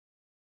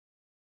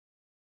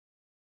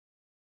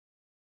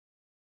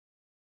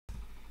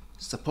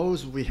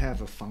Suppose we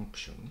have a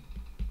function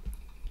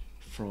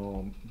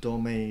from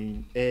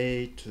domain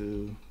A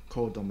to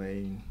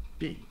codomain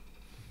B,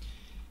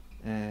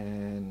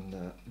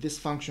 and this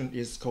function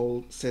is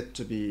said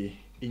to be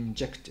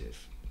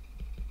injective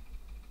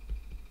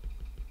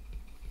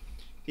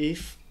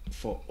if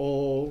for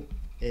all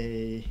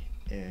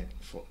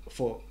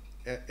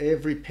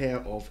every pair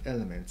of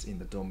elements in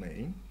the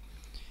domain,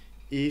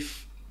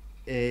 if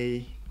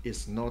A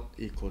is not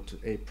equal to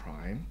A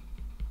prime,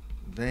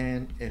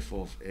 then f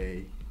of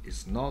A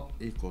is not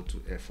equal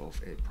to f of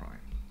A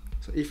prime.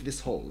 So if this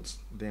holds,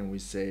 then we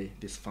say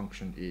this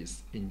function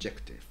is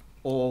injective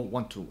or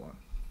one-to-one.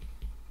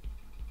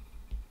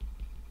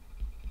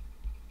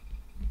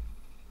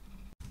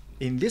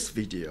 In this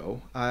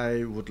video,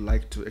 I would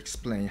like to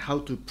explain how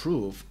to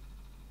prove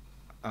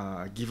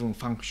a given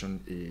function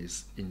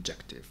is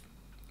injective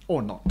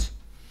or not.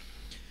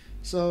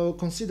 So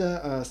consider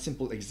a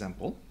simple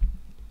example.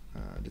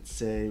 Let's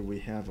say we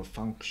have a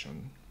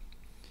function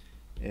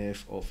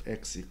f of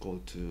x equal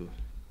to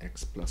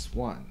x plus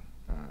 1,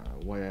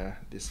 where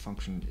this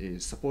function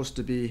is supposed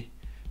to be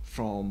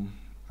from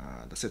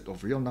the set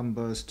of real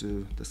numbers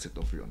to the set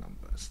of real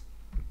numbers.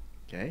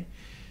 Okay,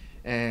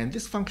 and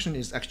this function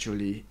is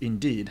actually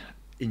indeed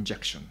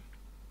injection.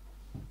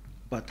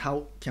 But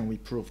how can we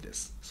prove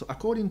this? So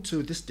according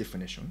to this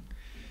definition,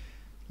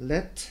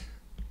 let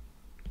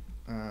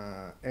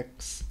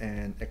x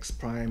and x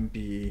prime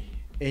be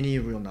any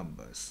real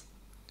numbers,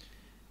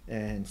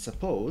 and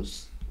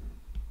suppose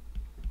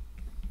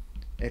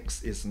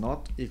x is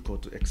not equal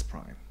to x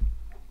prime.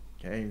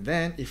 Okay,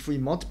 then if we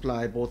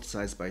multiply both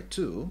sides by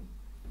 2,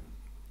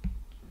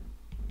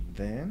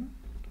 then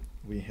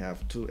we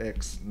have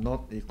 2x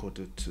not equal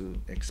to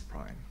 2x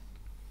prime.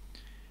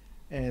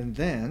 And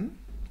then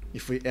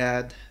if we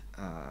add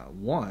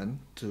 1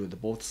 to the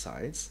both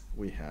sides,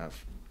 we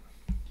have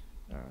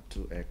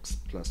 2x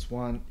plus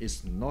 1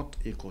 is not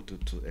equal to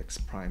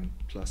 2x prime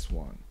plus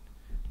 1.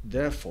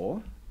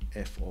 Therefore,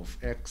 f of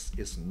x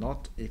is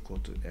not equal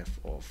to f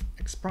of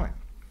x prime.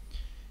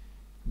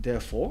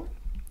 Therefore,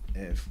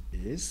 f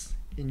is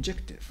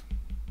injective.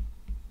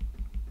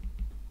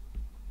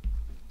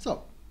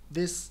 So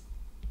this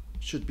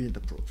should be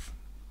the proof,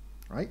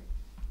 right?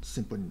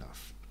 Simple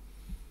enough.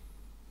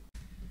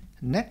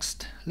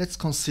 Next, let's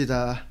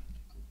consider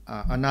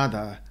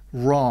another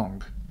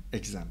wrong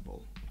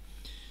example.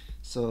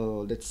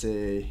 So let's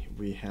say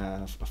we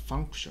have a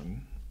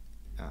function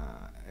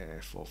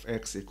f of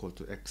x equal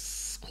to x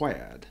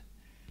squared,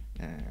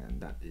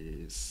 and that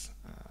is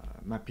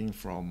mapping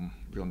from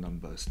real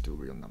numbers to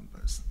real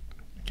numbers.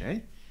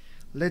 Okay,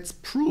 let's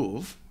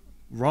prove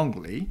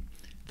wrongly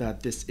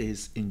that this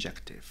is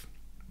injective.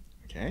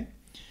 Okay,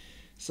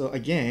 so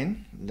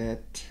again,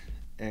 let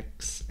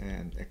x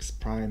and x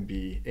prime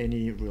be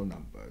any real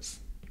numbers,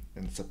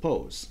 and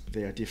suppose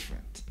they are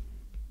different.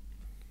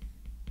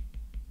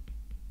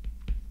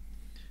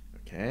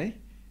 Okay,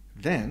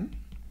 then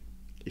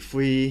if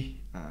we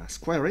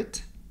square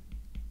it,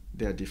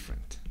 they are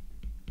different.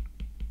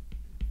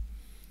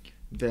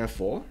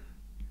 Therefore,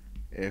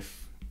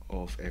 f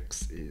of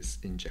x is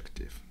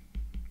injective.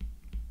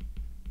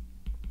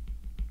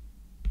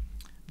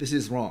 This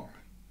is wrong.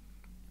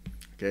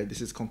 Okay,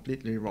 this is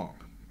completely wrong.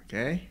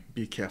 Okay,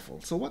 be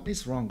careful. So what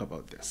is wrong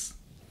about this?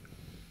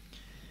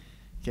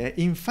 Okay,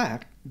 in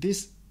fact,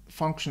 this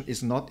function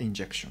is not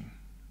injection.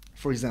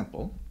 For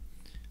example,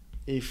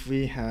 if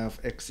we have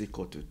x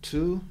equal to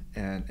 2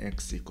 and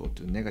x equal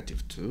to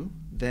 -2,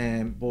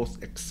 then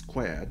both x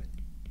squared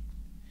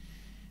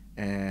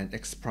and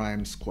x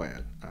prime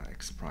squared,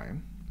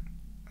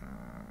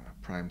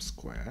 prime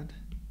squared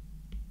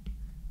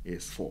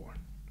is 4.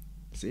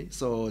 See,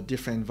 so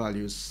different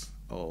values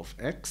of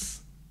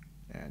x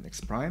and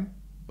x prime,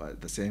 but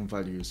the same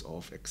values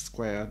of x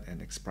squared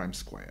and x prime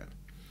squared.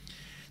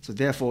 So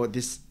therefore,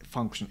 this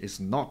function is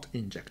not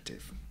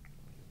injective.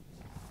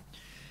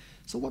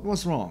 So what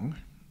was wrong?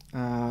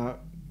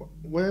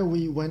 Where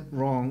we went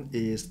wrong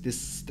is this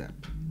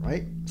step,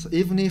 right? So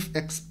even if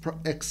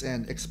x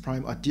and x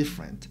prime are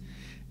different,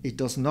 it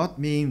does not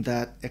mean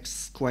that x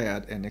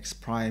squared and x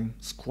prime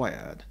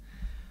squared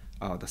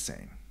are the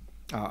same,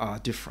 are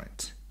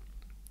different.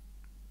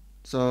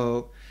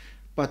 So,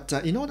 but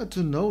in order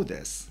to know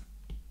this,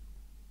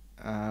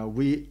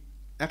 we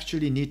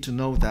actually need to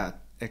know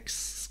that x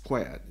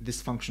squared,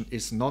 this function,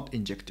 is not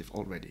injective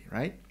already,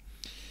 right?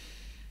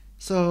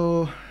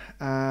 So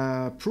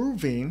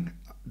proving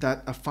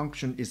that a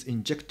function is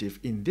injective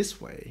in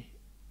this way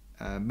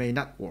may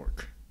not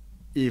work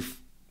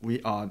if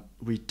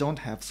we don't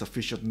have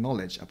sufficient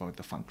knowledge about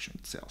the function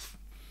itself.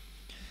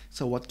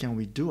 So what can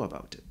we do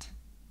about it?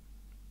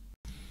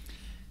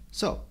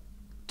 So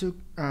to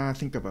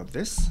think about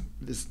this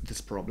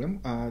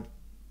problem,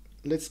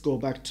 let's go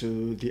back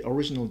to the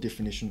original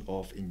definition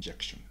of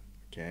injection.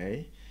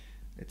 Okay,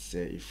 let's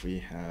say if we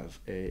have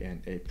A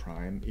and A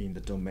prime in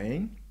the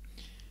domain,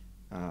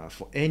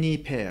 for any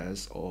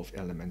pairs of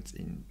elements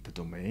in the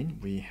domain,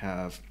 we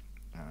have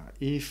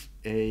if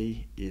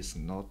A is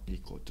not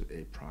equal to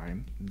A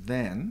prime,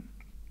 then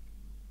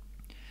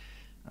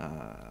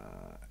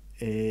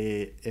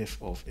f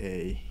of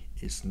a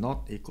is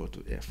not equal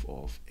to f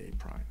of a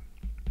prime.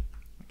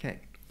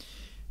 Okay.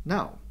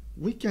 Now,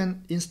 we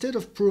can, instead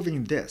of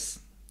proving this,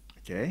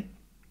 okay,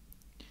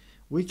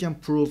 we can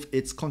prove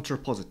it's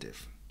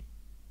contrapositive.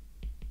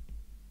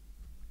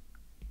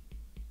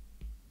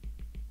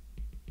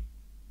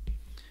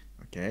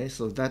 Okay,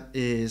 so that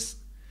is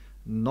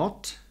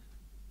not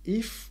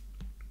if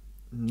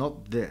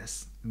not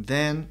this,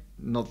 then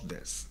not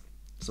this.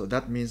 So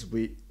that means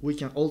we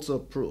can also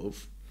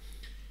prove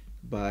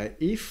by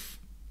if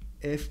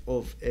f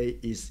of a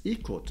is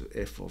equal to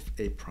f of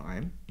a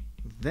prime,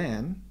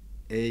 then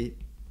a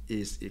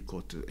is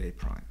equal to a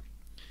prime.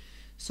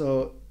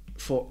 So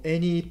for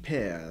any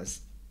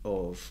pairs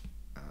of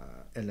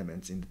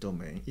elements in the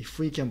domain, if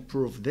we can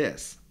prove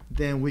this,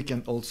 then we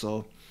can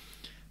also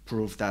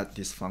prove that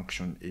this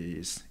function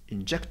is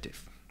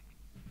injective.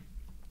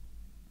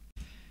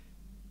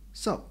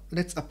 So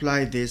let's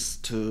apply this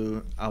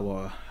to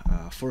our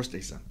first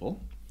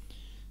example.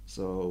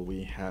 So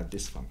we have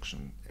this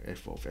function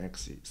f of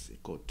x is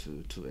equal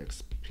to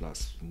 2x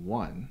plus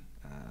 1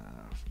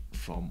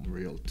 from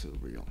real to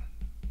real.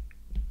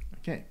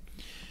 Okay,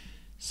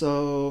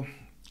 so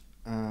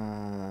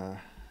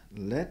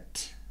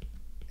let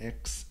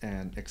x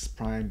and x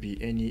prime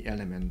be any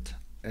elements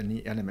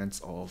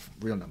of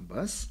real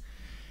numbers,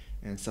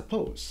 and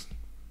suppose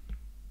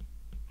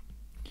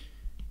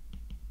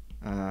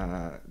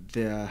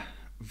their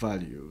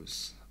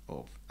values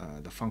of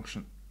the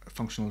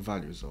functional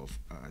values of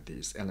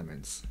these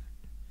elements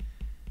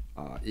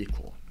are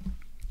equal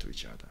to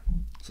each other.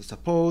 So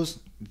suppose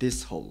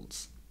this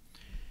holds.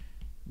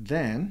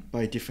 Then,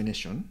 by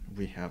definition,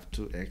 we have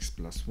 2x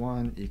plus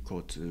 1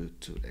 equal to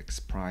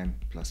 2x prime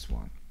plus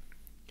 1.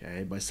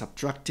 Okay, by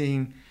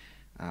subtracting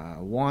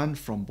 1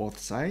 from both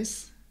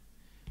sides,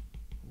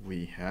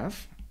 we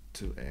have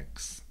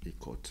 2x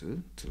equal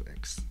to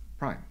 2x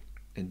prime.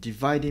 And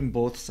dividing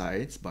both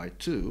sides by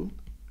 2,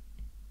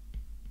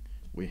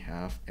 we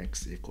have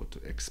x equal to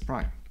x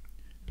prime.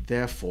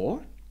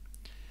 Therefore,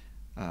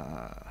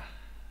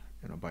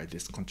 by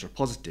this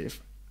contrapositive,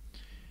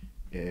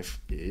 f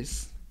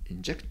is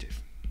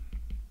injective.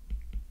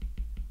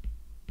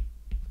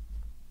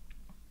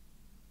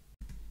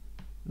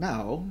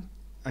 Now,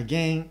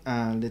 again,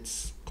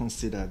 let's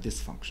consider this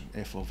function.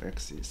 F of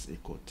x is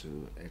equal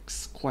to x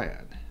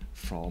squared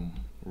from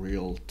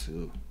real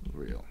to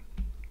real.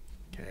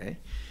 Okay,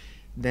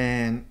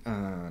 then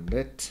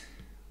let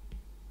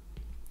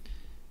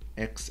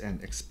x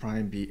and x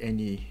prime be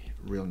any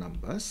real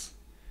numbers,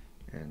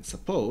 and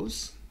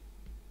suppose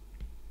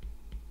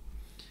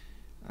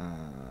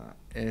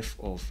f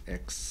of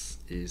x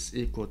is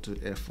equal to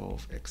f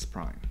of x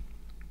prime.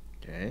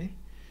 Okay,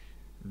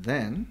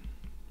 then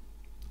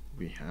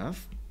we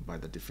have, by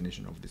the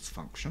definition of this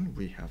function,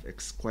 we have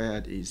x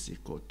squared is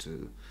equal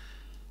to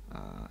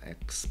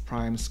x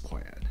prime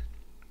squared.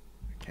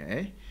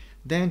 Okay,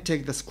 then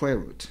take the square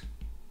root.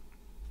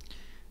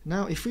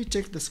 Now if we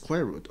take the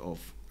square root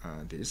of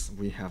this,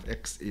 we have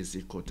x is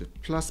equal to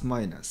plus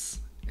minus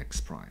x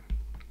prime,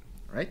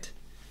 right?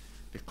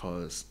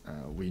 Because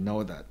we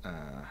know that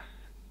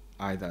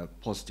either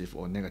positive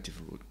or negative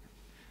root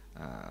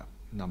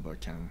number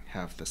can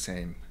have the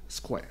same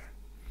square.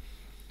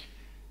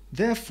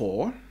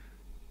 Therefore,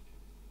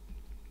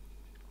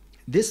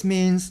 this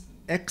means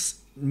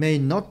x may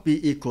not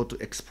be equal to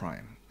x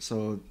prime.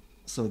 So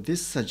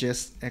this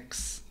suggests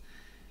x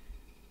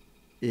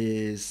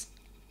is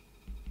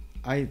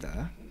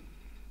either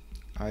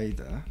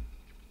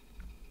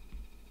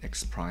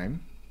x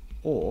prime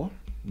or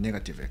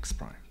negative x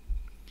prime.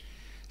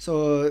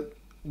 So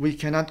we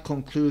cannot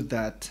conclude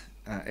that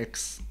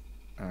x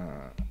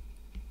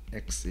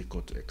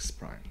equal to x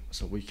prime.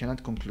 So we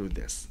cannot conclude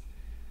this.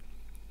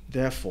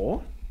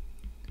 Therefore,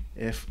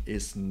 f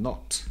is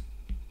not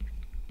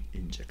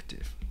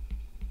injective.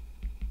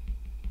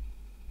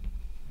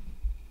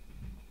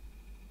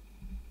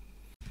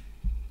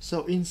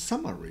 So in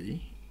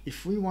summary,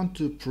 if we want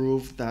to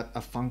prove that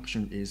a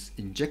function is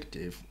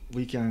injective,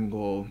 we can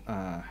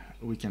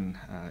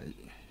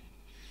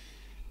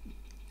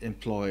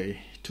employ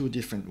two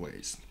different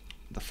ways.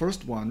 The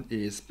first one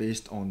is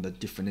based on the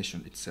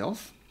definition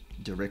itself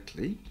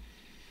directly.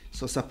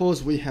 So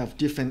suppose we have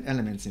different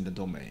elements in the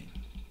domain.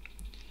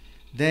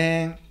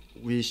 Then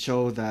we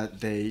show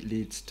that they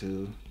lead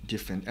to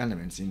different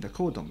elements in the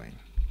codomain.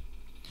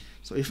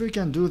 So if we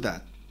can do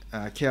that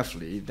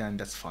carefully, then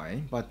that's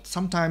fine. But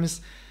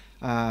sometimes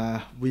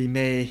we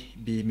may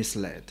be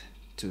misled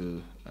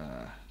to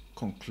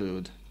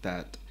conclude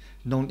that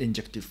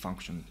non-injective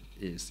function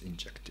is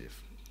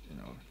injective.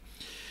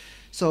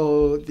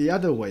 So the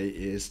other way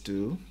is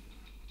to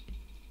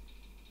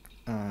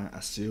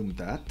assume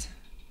that.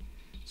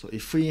 So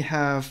if we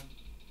have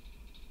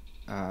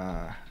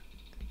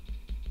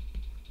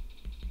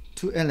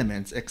two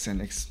elements x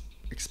and x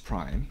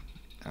prime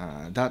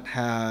that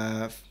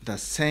have the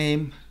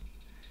same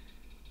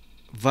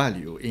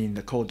value in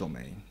the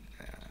codomain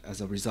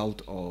as a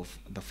result of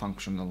the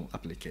functional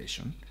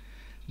application,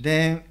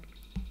 then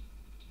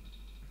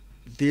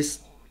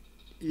this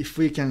if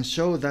we can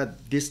show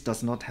that this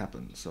does not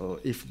happen, so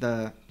if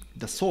the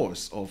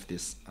source of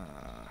this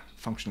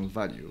functional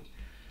value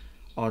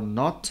are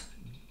not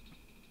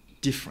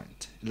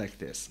different like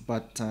this,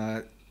 but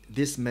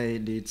this may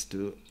lead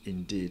to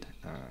indeed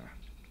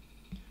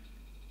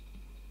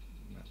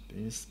not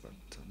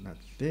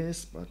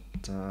this, but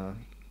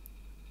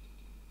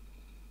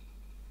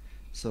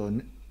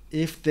so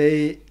if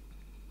they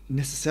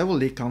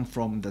necessarily come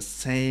from the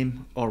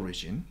same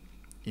origin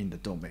in the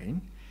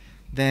domain,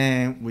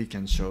 then we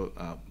can show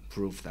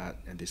prove that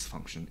this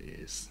function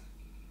is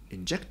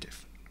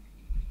injective.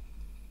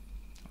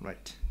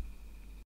 Right.